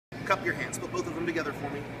cup your hands. Put both of them together for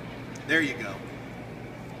me. There you go.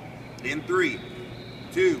 In 3,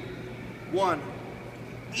 2, 1.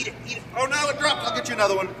 Eat it, eat it. Oh no, it dropped. I'll get you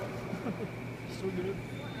another one. So good.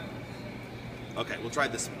 Okay, we'll try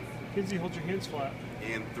this one. Mackenzie, hold your hands flat.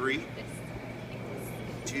 In 3,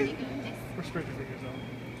 2, Or spread your fingers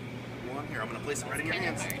out. 1. Here, I'm gonna place it right in your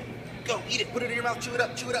hands. Go, eat it. Put it in your mouth. Chew it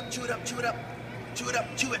up. Chew it up. Chew it up. Chew it up. Chew it up.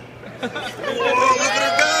 Chew it. Whoa! Look at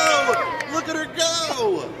her go! Look at her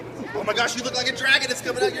go! Oh my gosh, you look like a dragon. It's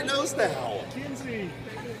coming out your nose now. Mackenzie.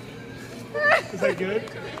 Is that good?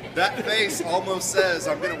 That face almost says,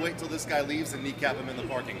 I'm going to wait till this guy leaves and kneecap him in the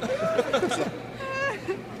parking lot. So,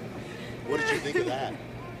 what did you think of that?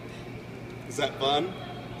 Is that fun?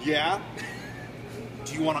 Yeah?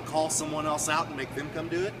 Do you want to call someone else out and make them come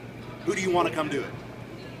do it? Who do you want to come do it?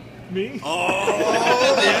 Me?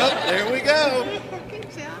 Oh, yep, there we go. Good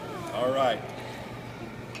job. All right.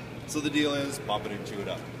 So the deal is, pop it and chew it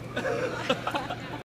up.